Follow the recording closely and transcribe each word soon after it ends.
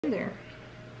there.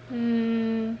 4,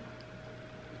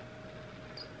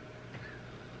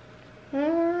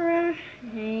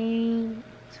 8,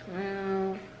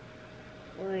 12,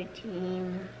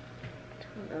 14,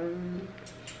 12.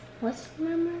 What's the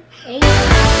number? 8.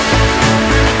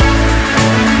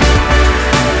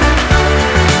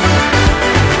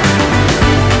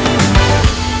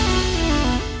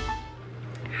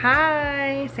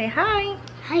 Hi, say hi.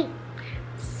 Hi.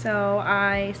 So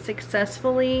I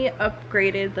successfully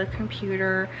upgraded the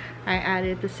computer. I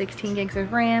added the 16 gigs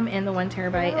of RAM and the 1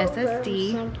 terabyte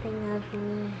SSD. Something of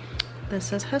me.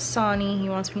 This is Hasani. He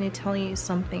wants me to tell you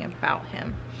something about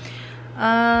him.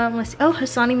 Let's see. Oh,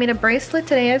 Hasani made a bracelet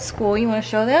today at school. You want to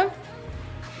show them?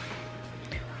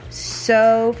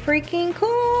 So freaking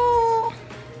cool.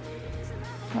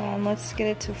 Hold on, let's get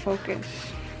it to focus.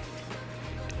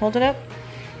 Hold it up.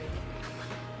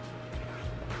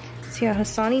 So yeah,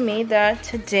 Hasani made that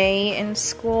today in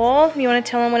school. You want to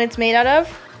tell them what it's made out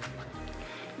of?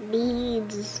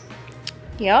 Beads.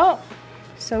 Yup.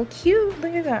 So cute.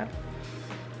 Look at that.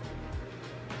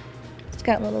 It's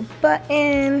got a little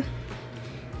button.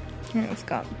 And it's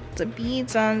got the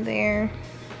beads on there.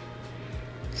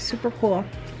 Super cool.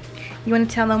 You want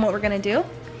to tell them what we're going to do?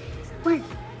 What?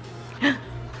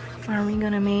 Are we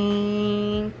going to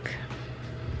make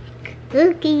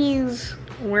Cookies.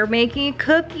 We're making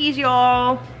cookies,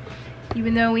 y'all.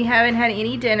 Even though we haven't had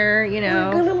any dinner, you know.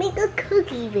 We're gonna make a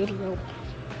cookie video.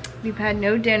 We've had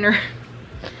no dinner.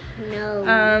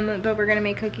 No. But we're gonna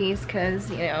make cookies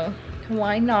because, you know,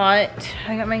 why not?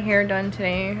 I got my hair done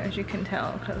today, as you can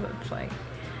tell, because it's like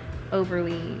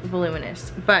overly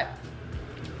voluminous. But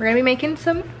we're gonna be making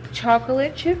some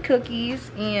chocolate chip cookies,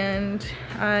 and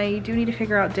I do need to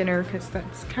figure out dinner because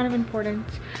that's kind of important.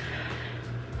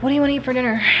 What do you want to eat for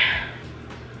dinner?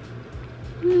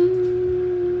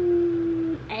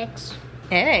 Eggs.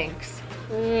 Eggs.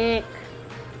 Egg.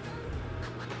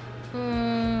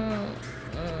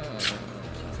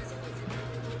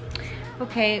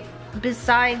 Okay,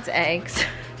 besides eggs,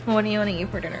 what do you want to eat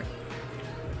for dinner?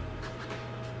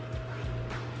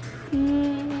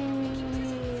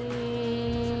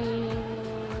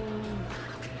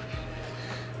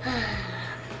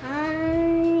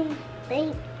 I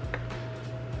think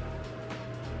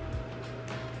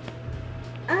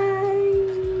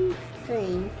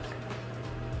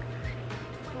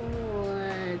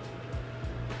what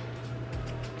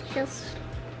just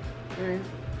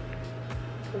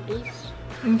cookies.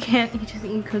 You can't just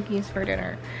eat cookies for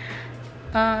dinner.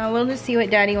 We'll just see what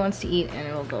Daddy wants to eat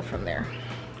and we'll go from there.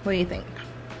 What do you think?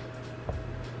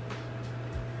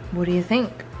 What do you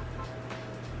think?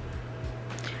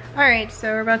 Alright,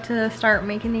 so we're about to start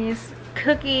making these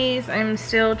cookies. I'm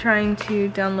still trying to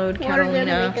download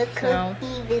Catalina, so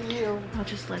video. I'll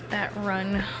just let that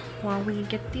run while we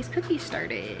get these cookies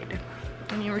started.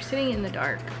 I mean, we're sitting in the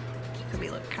dark, so we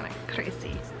look kind of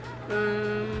crazy.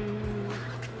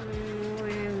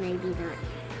 Maybe not.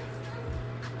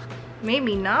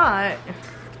 Maybe not.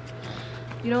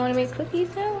 You don't want to make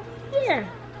cookies now? Yeah.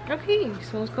 Okay,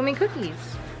 so let's go make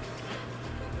cookies.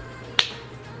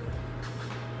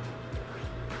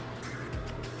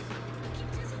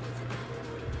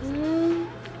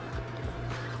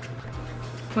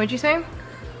 What'd you say?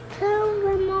 Tell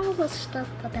them all the stuff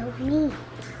about me.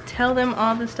 Tell them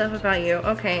all the stuff about you.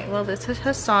 Okay, well, this is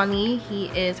Hasani. He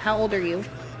is, how old are you?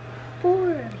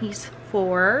 4. He's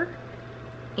 4.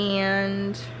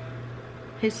 And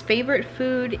his favorite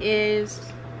food is?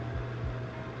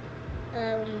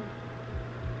 What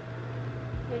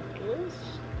is?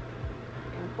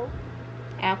 Apple.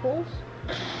 Apples?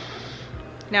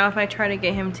 Now, if I try to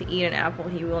get him to eat an apple,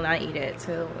 he will not eat it,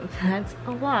 so that's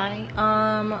a lie.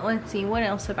 Let's see, what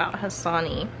else about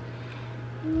Hasani?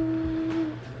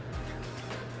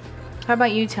 How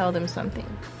about you tell them something?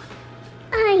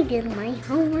 I did my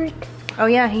homework. Oh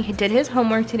yeah, he did his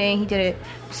homework today. He did it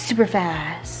super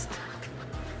fast.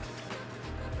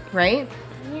 Right?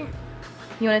 Yeah.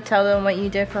 You want to tell them what you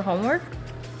did for homework?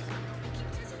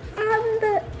 On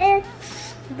the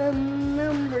X, the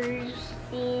numbers,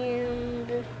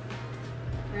 and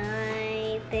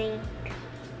I think.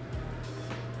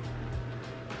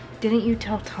 Didn't you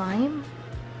tell time?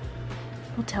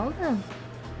 Well, tell them.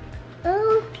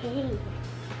 Okay.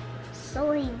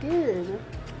 So I did.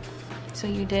 So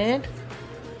you did?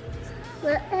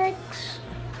 The X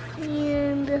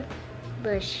and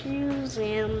the shoes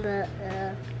and the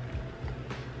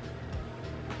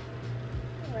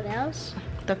what else?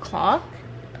 The clock?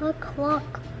 The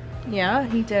clock. Yeah,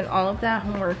 he did all of that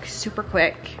homework super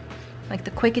quick. Like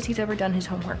the quickest he's ever done his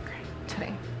homework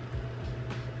today.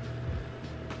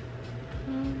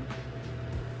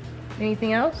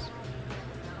 Anything else?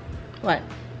 What?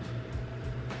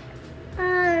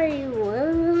 I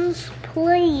was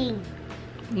playing.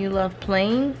 You love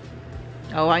playing?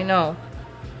 Oh, I know.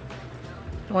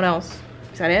 What else?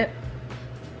 Is that it?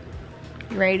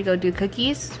 You ready to go do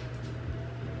cookies?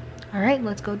 All right,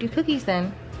 let's go do cookies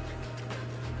then.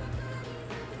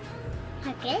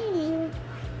 Okay.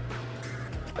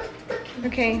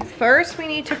 Okay, first we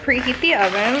need to preheat the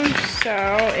oven.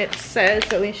 So it says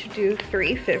that we should do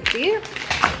 350.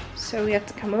 So we have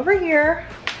to come over here.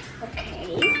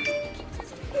 Okay.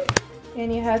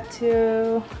 And you have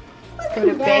to go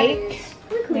to bake.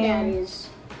 Look who that is.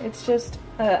 It's just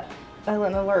an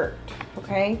alert,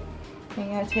 okay? And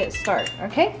you have to hit start,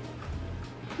 okay?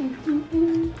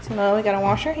 So now we gotta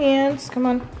wash our hands. Come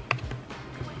on.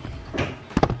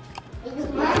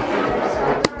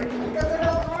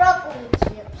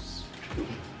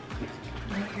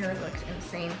 My hair looks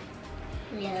insane.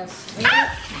 Yes. Well,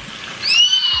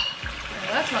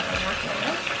 that's not gonna work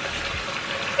well.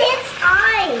 It's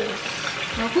ice.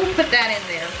 Well, who put that in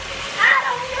there? I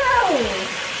don't know.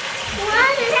 How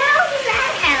did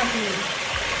that happen?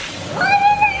 Why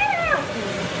did that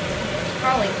happen?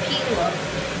 Probably Pila.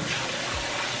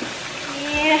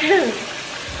 Yeah.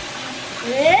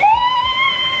 Yeah.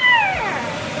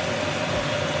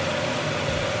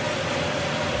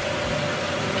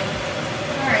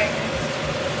 Alright.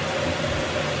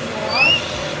 Wash.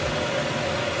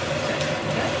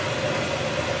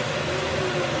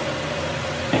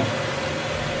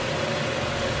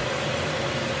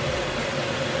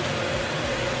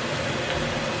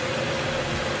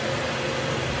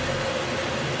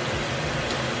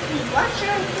 Wash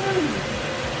your food.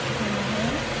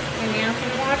 And now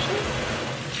can wash it?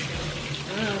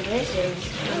 Oh, this is.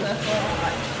 Oh, that's a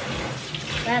lot.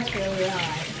 That's really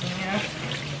hot. Yeah.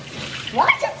 Why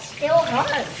is it still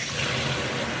hot?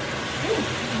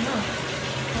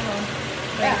 Hold on.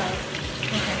 Yeah.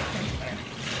 Okay, that's better.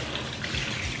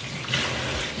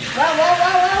 Whoa, whoa,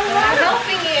 whoa, whoa, I'm whoa.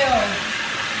 helping you.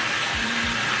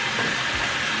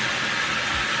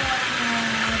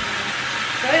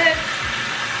 Go ahead.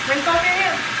 Rinse off your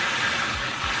hands.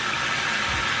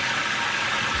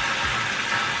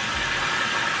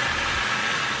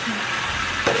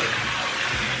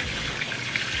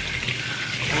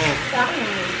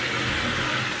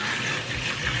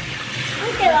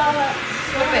 Look at all that.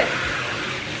 Flip it.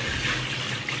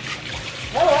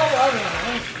 Whoa, whoa, whoa,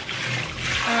 whoa.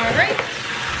 All right.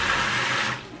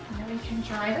 Now we can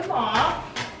dry them off.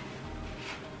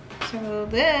 So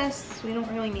this, we don't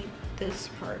really need this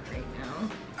part right now.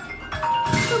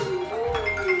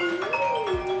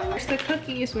 Here's the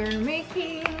cookies we're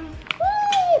making.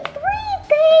 Wait, 3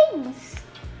 things.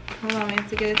 Hold on, we have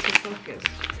to get it to focus.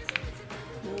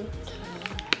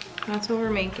 That's what we're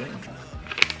making.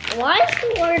 Why is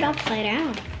the word upside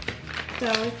down? So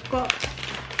we've got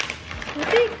a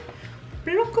big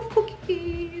block of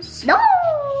cookies. No!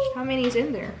 How many's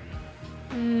in there?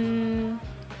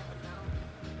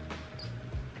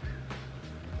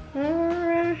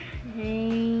 4,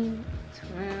 8,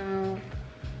 12,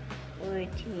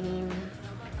 14,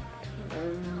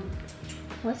 12.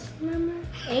 What's the number?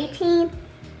 18,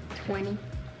 20,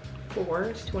 4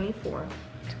 is 24.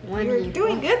 20. You're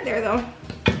doing good there though.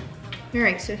 All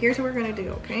right, so here's what we're gonna do,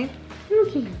 okay?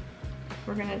 Okay.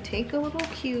 We're gonna take a little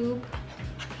cube.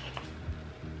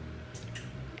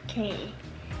 Okay.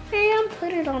 And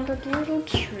put it on the little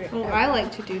tray. Well, I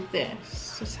like to do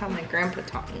this. This is how my grandpa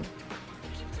taught me.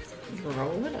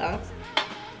 Roll it up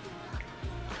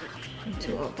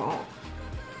into a ball.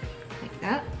 Like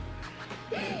that.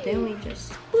 And then we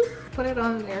just put it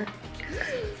on there.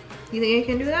 You think you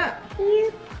can do that?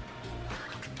 Yep.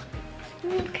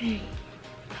 Okay.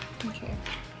 Okay.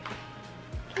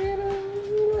 Get a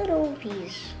little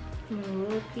piece. A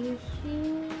little piece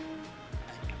here.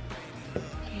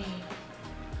 Okay.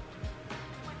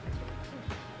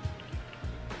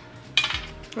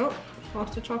 Oh,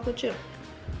 lost a chocolate chip.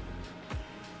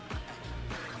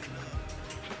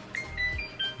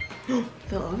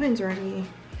 The oven's ready.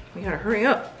 We gotta hurry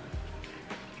up.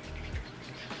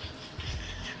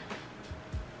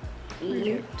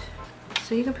 Yep.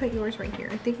 So you can put yours right here.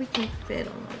 I think we can fit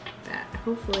them like that.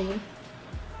 Hopefully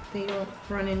they don't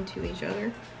run into each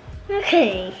other.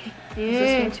 Okay. Is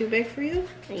this one too big for you?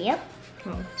 Yep.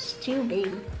 Oh. It's too big.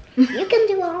 You can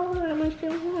do all of them if you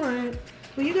want.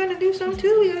 Well, you gotta do some too.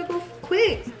 You gotta go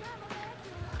quick.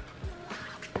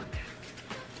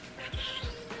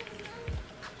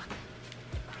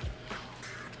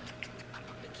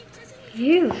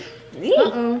 You.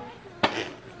 Uh-oh.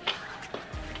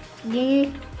 Yeah.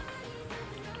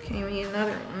 Okay, we need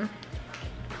another one.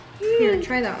 Here,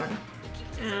 try that one.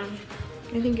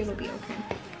 I think it'll be okay.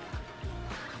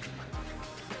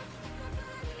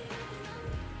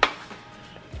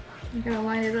 You gotta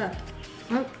line it up.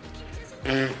 Oh,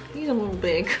 he's a little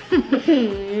big.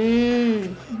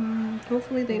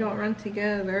 Hopefully they don't run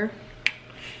together.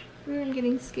 I'm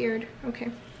getting scared.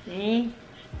 Okay.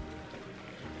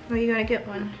 Oh, you gotta get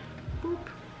one. Boop.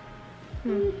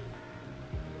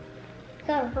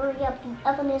 Gotta hurry up, the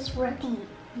oven is ready.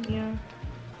 Yeah.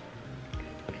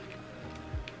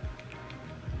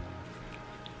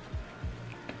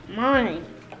 Mine.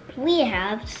 We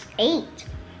have 8.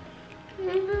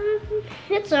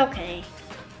 It's okay.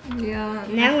 Yeah.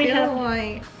 Now we have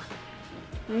like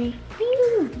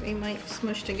they might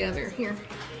smush together. Here.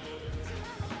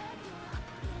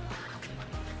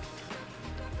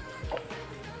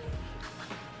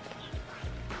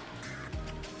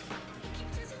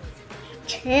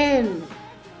 Ten.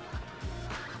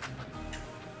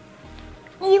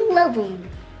 11.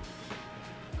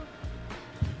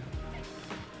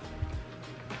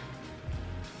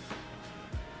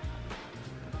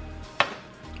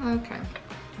 Okay.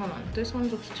 Hold on. This one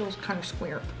looks still kind of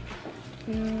square.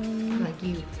 Like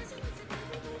you.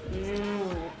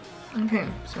 Okay.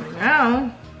 So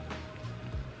now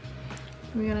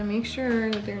we gotta make sure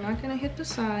that they're not gonna hit the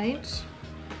sides.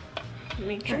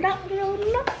 Make sure that we will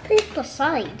not hit the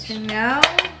sides. And now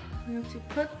we have to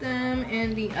put them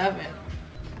in the oven.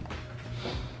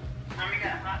 Mommy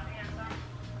got hot pants on.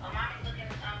 Oh, mommy's looking,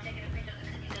 taking a picture of the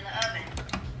cookies in the oven.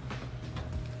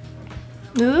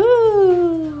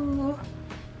 Ooh.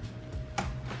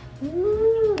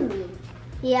 Ooh.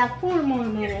 We have 4 more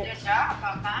minutes. Good job,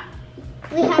 Papa.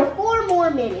 We have 4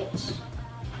 more minutes.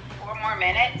 4 more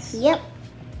minutes? Yep.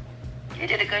 You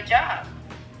did a good job.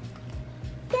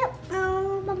 Yep.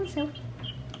 Oh, by myself.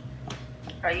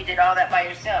 Oh, you did all that by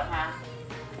yourself, huh?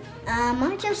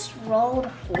 I just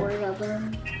rolled 4 of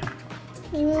them.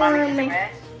 Mommy did the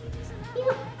rest?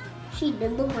 Yep. She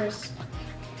did the rest.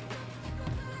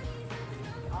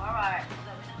 All right.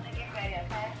 Let me know when they get ready,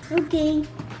 okay? Okay.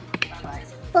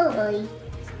 Bye-bye. Bye.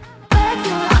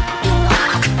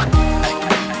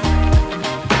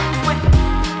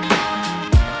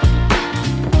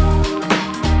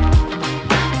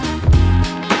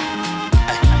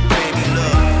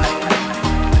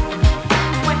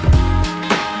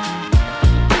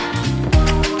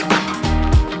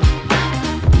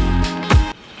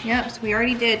 Yep, so we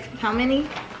already did how many?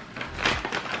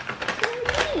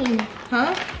 14.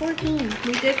 Huh? 14.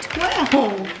 We did 12.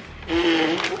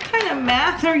 What kind of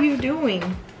math are you doing?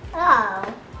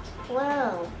 Oh,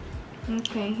 12.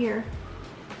 Okay, here.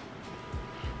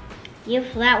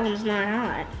 If that one's not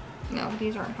hot. No,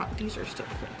 these aren't hot. These are still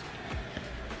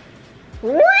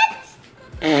cold. What?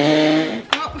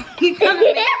 Oh, you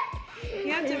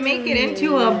have to make it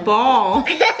into a ball.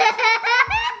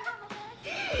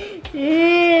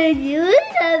 You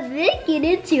have to make it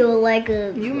into like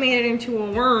a... You made it into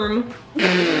a worm.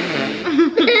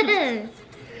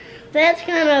 That's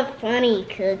kind of funny,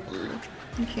 Cookie.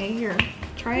 Okay, here.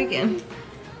 Try again.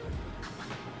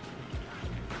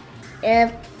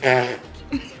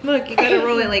 Look, you gotta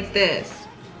roll it like this.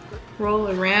 Roll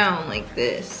around like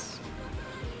this.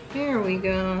 There we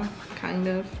go. Kind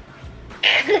of.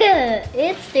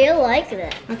 It's still like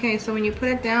that. Okay, so when you put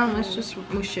it down, let's just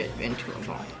mush it into a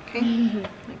ball. Okay?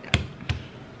 Like that.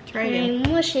 Try again.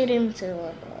 And mush it into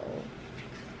a bowl.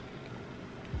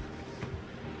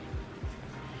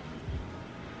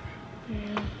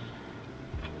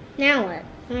 Now what?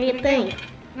 What do you think?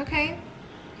 Okay.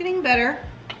 Getting better.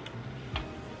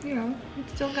 You know,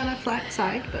 it's still got a flat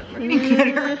side, but we're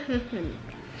getting better.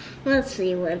 Let's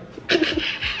see what.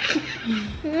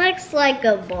 Looks like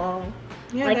a ball.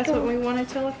 Yeah, like that's what we want it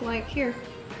to look like. Here.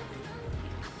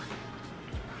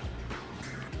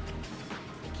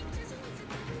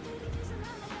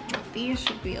 These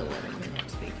should be 11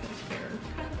 minutes because they're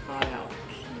kind of hot out.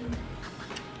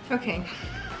 So. Okay.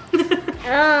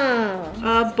 Oh.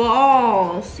 A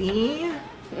ball, see?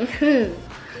 Get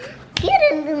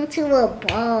it into a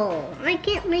ball. I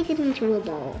can't make it into a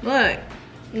ball. Look.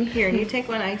 Here, you take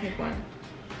one, I take one.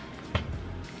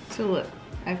 So look,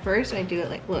 at first I do it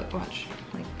like, look, watch.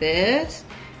 Like this.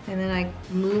 And then I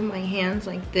move my hands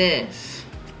like this.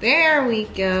 There we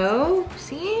go.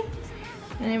 See?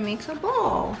 And it makes a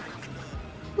ball.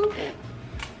 Boop.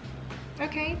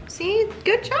 Okay, see?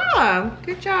 Good job.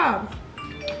 Good job.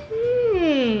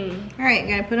 All right,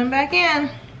 gotta put them back in.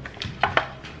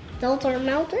 Those are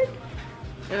melted?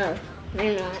 Oh,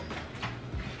 they're not.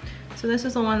 So this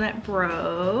is the one that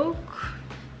broke.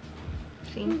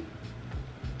 See?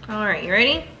 All right, you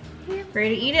ready? Yeah.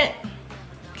 Ready to eat it?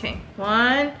 Okay,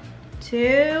 1,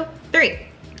 2, 3.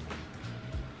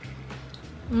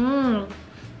 Mmm.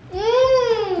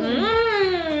 Mmm.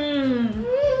 Mmm.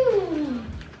 Mmm.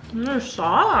 They're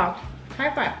soft.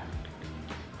 High five.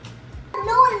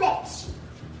 No, let's.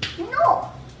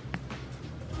 No.